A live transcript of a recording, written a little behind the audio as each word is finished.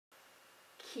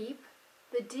Keep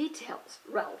the details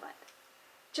relevant.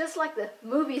 Just like the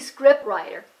movie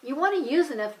scriptwriter, you want to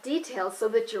use enough details so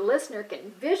that your listener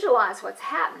can visualize what's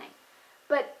happening,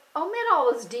 but omit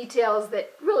all those details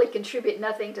that really contribute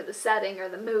nothing to the setting or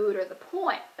the mood or the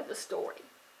point of the story.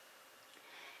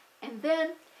 And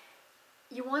then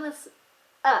you want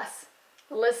us,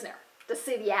 the listener, to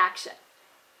see the action.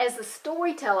 As the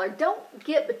storyteller, don't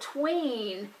get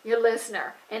between your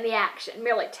listener and the action,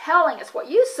 merely telling us what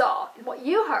you saw and what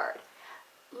you heard.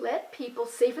 Let people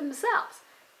see for themselves.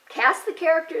 Cast the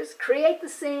characters, create the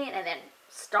scene, and then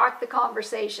start the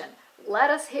conversation. Let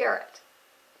us hear it.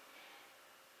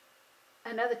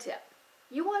 Another tip,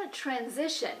 you want to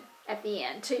transition at the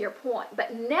end to your point,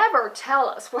 but never tell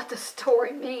us what the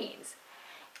story means.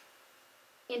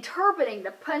 Interpreting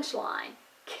the punchline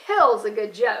kills a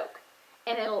good joke,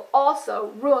 and it'll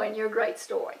also ruin your great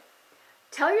story.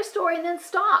 Tell your story and then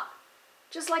stop.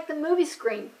 Just like the movie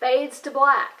screen fades to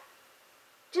black.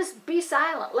 Just be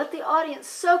silent. Let the audience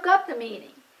soak up the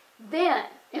meaning. Then,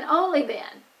 and only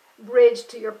then, bridge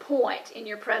to your point in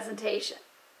your presentation,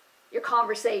 your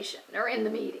conversation, or in the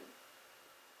meeting.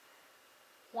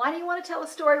 Why do you want to tell a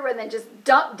story rather than just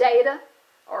dump data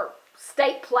or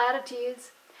state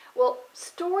platitudes? Well,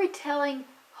 storytelling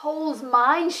holds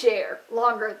mind share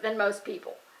longer than most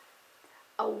people.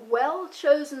 A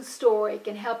well-chosen story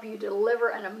can help you deliver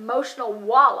an emotional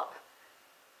wallop,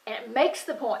 and it makes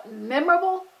the point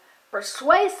memorable,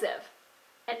 persuasive,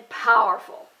 and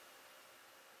powerful.